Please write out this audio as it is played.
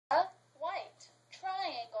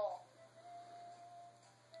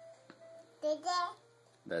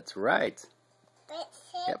That's right.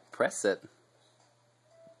 Yep, press it.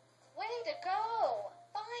 Way to go!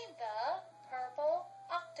 Find the purple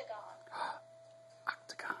octagon.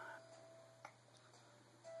 Octagon.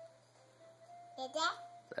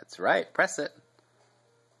 That's right, press it.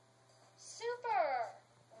 Super!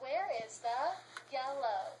 Where is the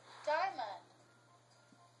yellow diamond?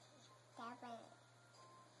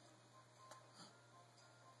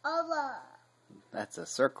 Over. That's a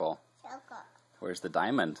circle. Where's the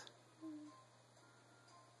diamond?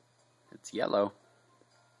 It's yellow.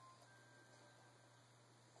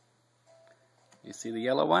 You see the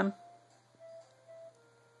yellow one?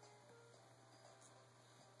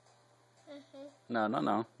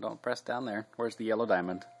 No. Don't press down there. Where's the yellow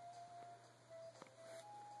diamond?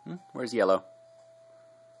 Where's yellow?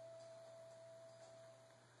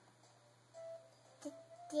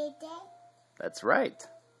 That's right.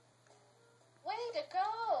 Way to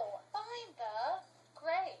go! Find the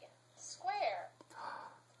gray square.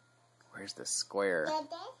 Where's the square?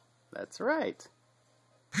 That's right.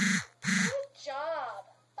 Good job!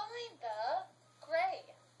 Find the gray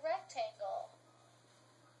rectangle.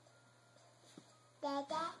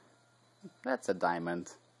 That's a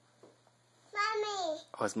diamond. Mommy.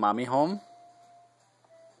 Oh, is Mommy home?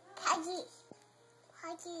 Pudgy.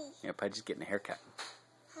 Yeah, Pudgy's getting a haircut.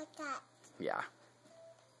 Yeah.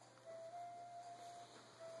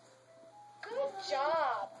 Good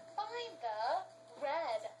job! Find the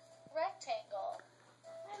red rectangle.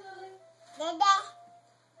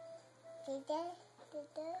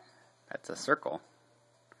 That's a circle.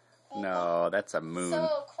 No, that's a moon.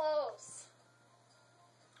 So close.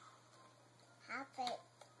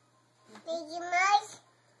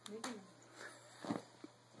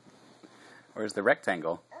 Where's the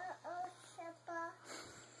rectangle?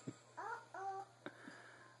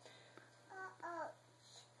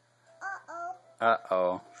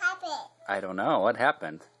 Uh-oh. I don't know. What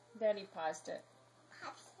happened? Daddy paused it.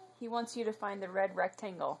 He wants you to find the red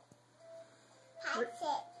rectangle.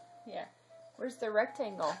 Yeah. Where's the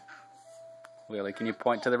rectangle? Lily, can you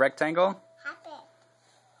point to the rectangle?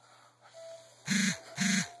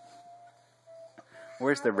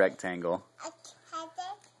 Where's the rectangle?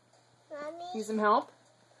 Need some help?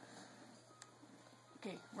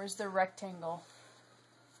 Okay, where's the rectangle?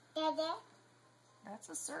 That's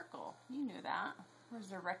a circle. You knew that. Where's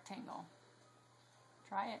the rectangle?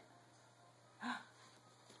 Try it.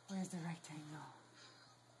 Where's the rectangle?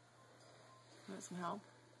 Want some help?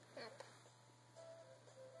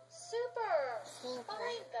 Super!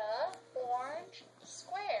 Find the orange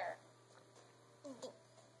square.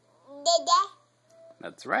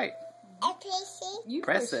 That's right. You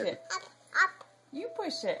Press push it. You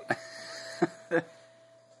push it.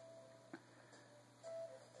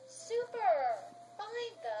 Super!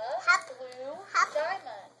 Find the blue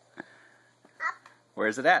diamond.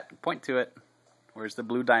 Where's it at? Point to it. Where's the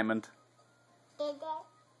blue diamond?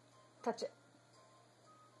 Touch it.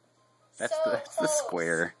 That's So the close.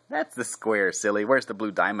 square. That's the square, silly. Where's the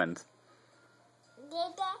blue diamond?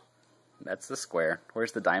 That's the square.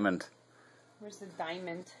 Where's the diamond? Where's the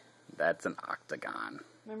diamond? That's an octagon.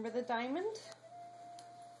 Remember the diamond?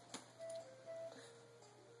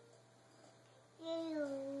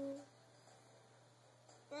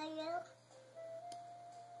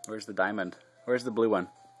 Where's the diamond? Where's the blue one?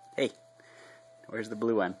 Hey, where's the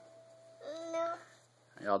blue one?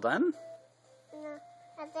 You all done?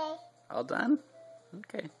 All done?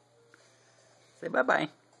 Okay. Say bye-bye.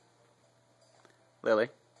 Lily,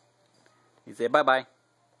 you say bye-bye.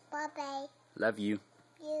 Bye-bye. Love you.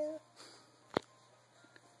 You.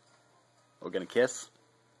 We're gonna kiss?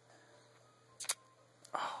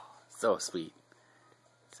 Oh, so sweet.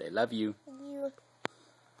 Say love you.